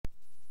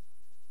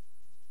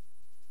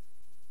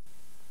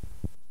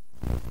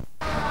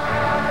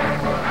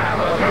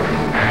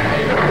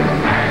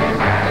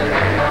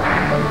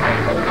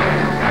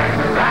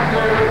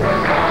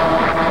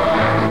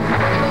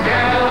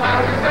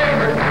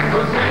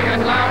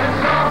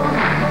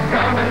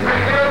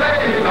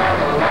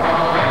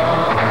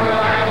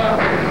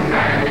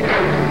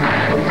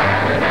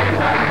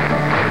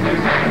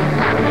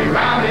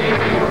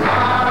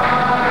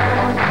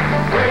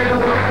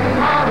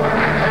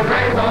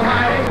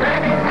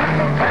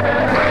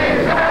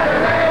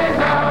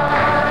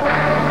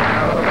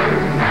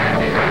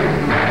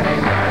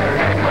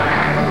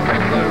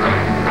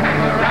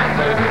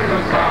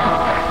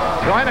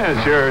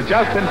Boettcher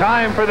just in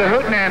time for the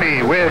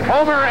Hootenanny with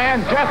Homer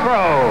and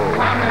Jethro.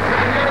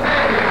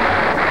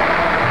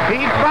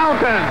 Pete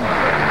Fountain.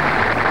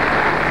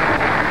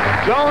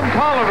 Joan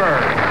Tolliver.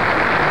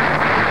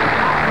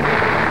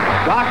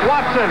 Doc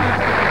Watson.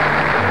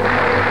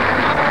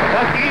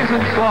 The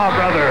Giesenslaw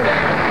brothers.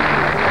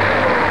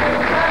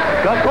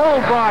 The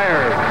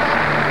GoldeBriars.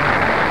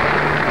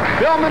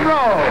 Bill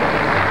Monroe.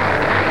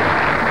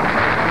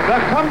 The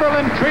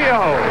Cumberland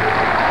Trio.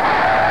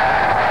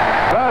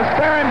 The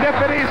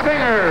Serendipity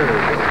Singers.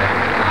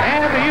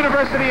 And the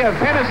University of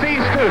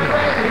Tennessee students.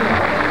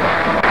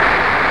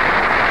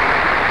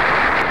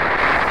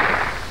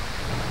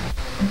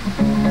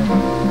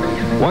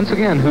 Once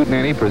again,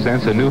 Hootenanny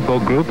presents a new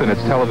folk group in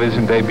its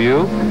television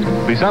debut.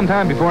 It'll be some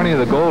time before any of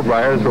the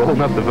GoldeBriars roll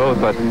enough to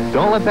vote, but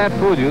don't let that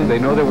fool you. They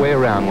know their way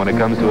around when it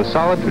comes to a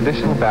solid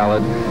traditional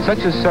ballad, such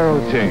as Saro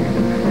Jane.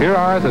 Here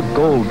are the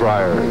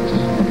GoldeBriars.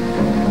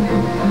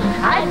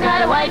 I've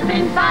got a wife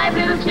and 5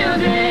 little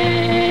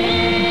children.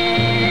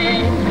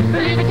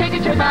 Believe me, take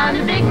a trip on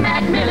the Big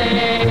Mac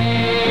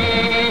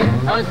Millie.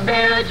 Oh,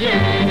 Saro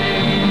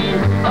Jane.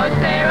 Oh,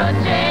 Saro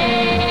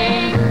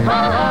Jane.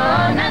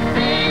 Oh,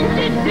 nothing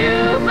to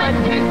do but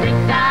to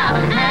sit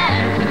down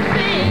and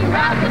sing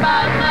rock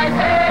about my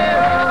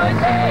Saro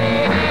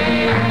Jane.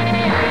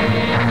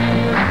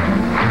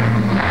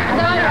 I'm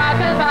gonna rock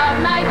about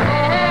my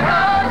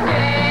Saro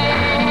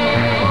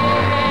Jane.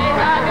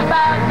 Rock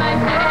about my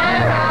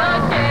Saro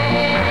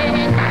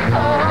Jane.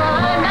 Oh,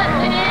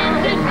 nothing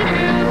to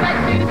do but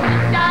to sit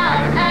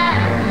down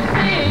and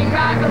sing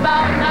rock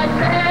about my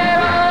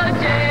Saro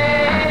Jane.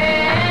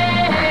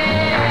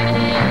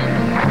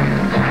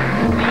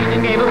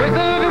 Legion gave a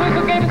whistle, the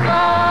whistle gave a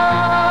song,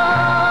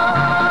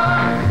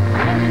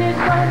 and it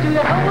brought to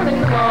the hole in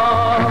the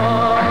wall.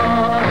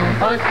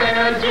 Oh,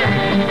 Saro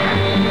Jane,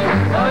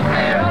 oh,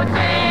 Saro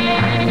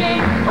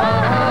Jane, oh,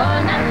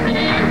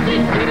 nothing to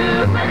do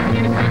but to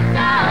sit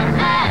down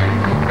and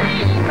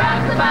sing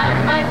rock about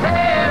my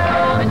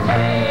Saro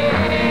Jane.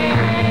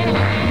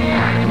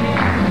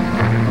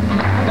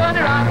 I'm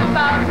gonna rock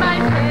about my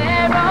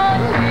Saro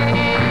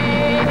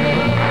Jane,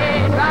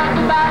 rock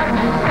about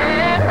my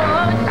Saro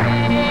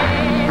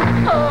Jane.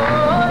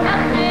 Oh,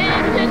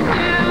 nothing to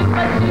do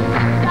but to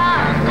sit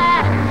down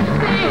and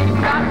sing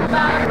rock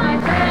about my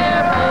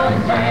Saro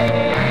Jane.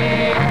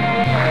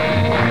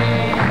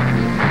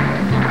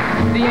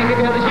 The Yankee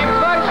built a ship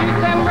for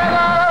shoots and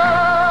umbrella.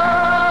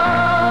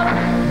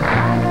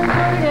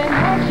 And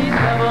how she's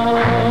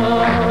double.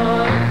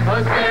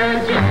 Oh, Saro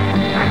Jane,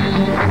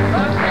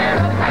 oh,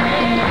 Saro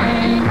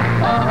Jane.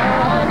 Oh,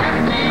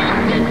 nothing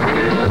to do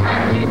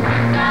but to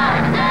sit down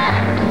and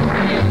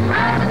sing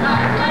rock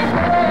about my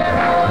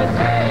Saro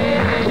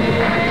Jane.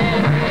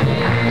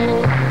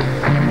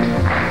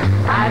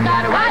 I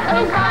got a wife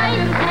and 5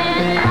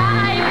 and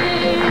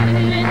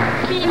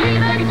 5. She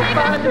neither take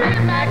a trip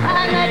back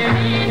on that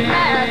Big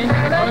Mac